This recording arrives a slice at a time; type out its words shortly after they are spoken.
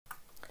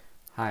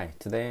Hi,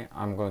 today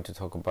I'm going to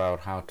talk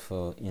about how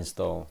to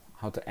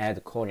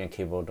add Korean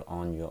keyboard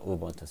on your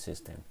Ubuntu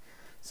system.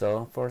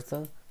 So first,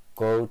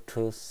 go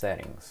to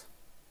settings.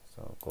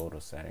 So go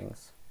to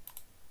settings,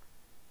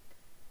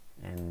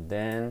 and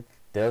then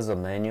there's a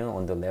menu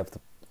on the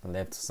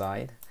left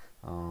side.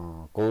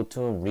 Go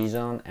to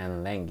region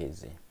and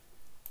language.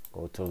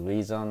 Go to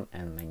region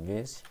and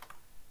language,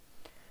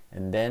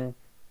 and then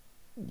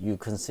you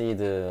can see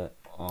the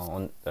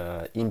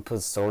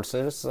input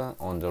sources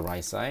on the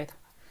right side.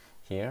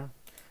 Here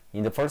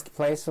in the first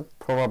place,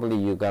 probably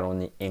you got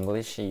only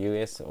English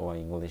US or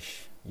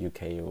English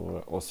UK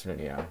or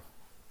Australia,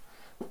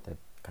 that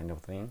kind of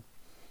thing,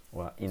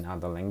 or in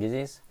other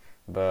languages.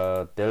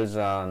 But there's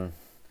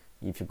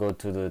if you go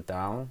to the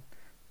down,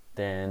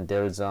 then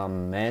there's a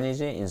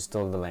manage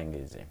install the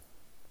language.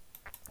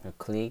 You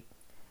click,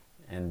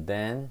 and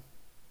then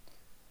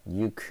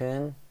you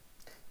can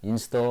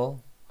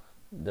install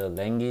the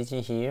language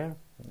here,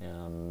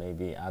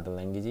 maybe other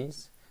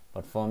languages,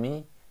 but for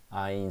me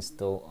I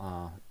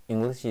install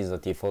English is the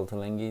default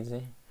language,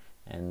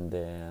 and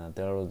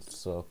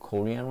there's a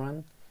Korean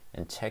one,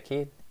 and check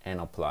it and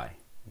apply.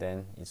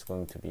 Then it's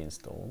going to be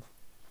installed,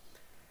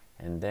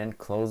 and then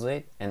close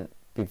it. And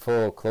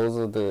before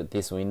close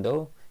this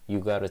window, you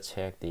gotta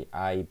check the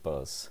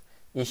iBus.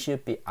 It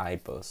should be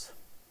iBus,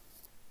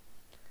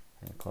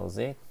 and close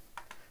it.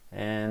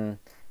 And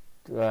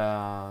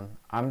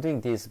I'm doing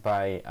this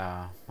by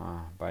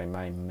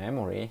my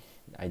memory.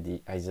 I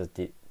just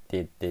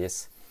did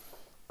this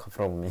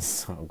couple of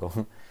minutes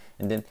ago.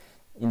 And then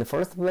in the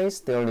first place,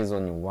 there is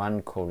only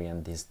one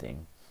Korean this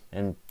thing,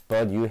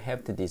 but you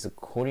have to this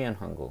Korean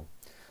Hangul.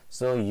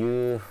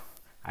 So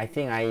I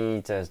think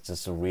I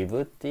just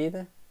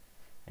rebooted,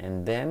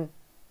 and then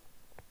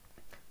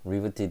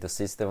rebooted the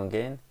system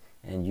again,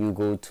 and you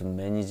go to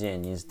manage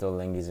and install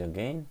language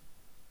again,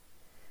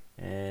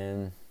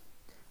 and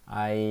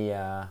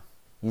I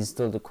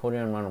installed the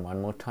Korean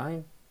one more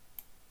time,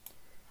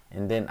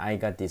 and then I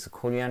got this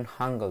Korean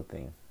Hangul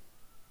thing,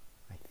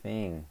 I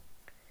think.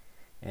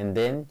 And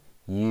then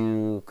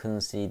you can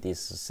see this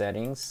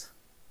settings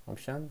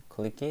option,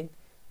 click it,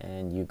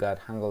 and you got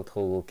Hangul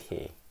toggle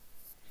key,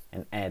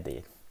 and add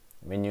it.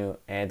 When you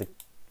add,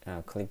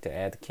 click the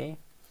add key,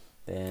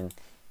 then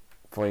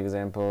for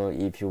example,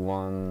 if you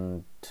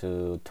want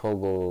to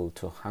toggle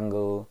to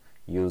Hangul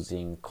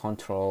using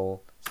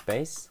control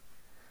space,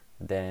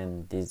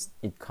 then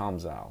it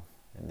comes out,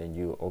 and then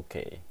you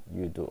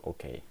do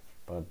okay.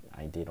 But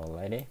I did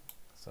already,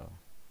 so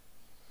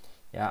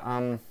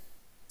yeah.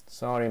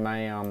 Sorry,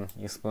 my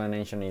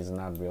explanation is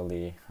not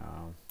really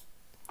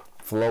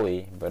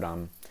flowy, but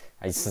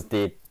I just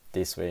did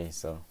this way.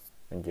 So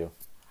thank you.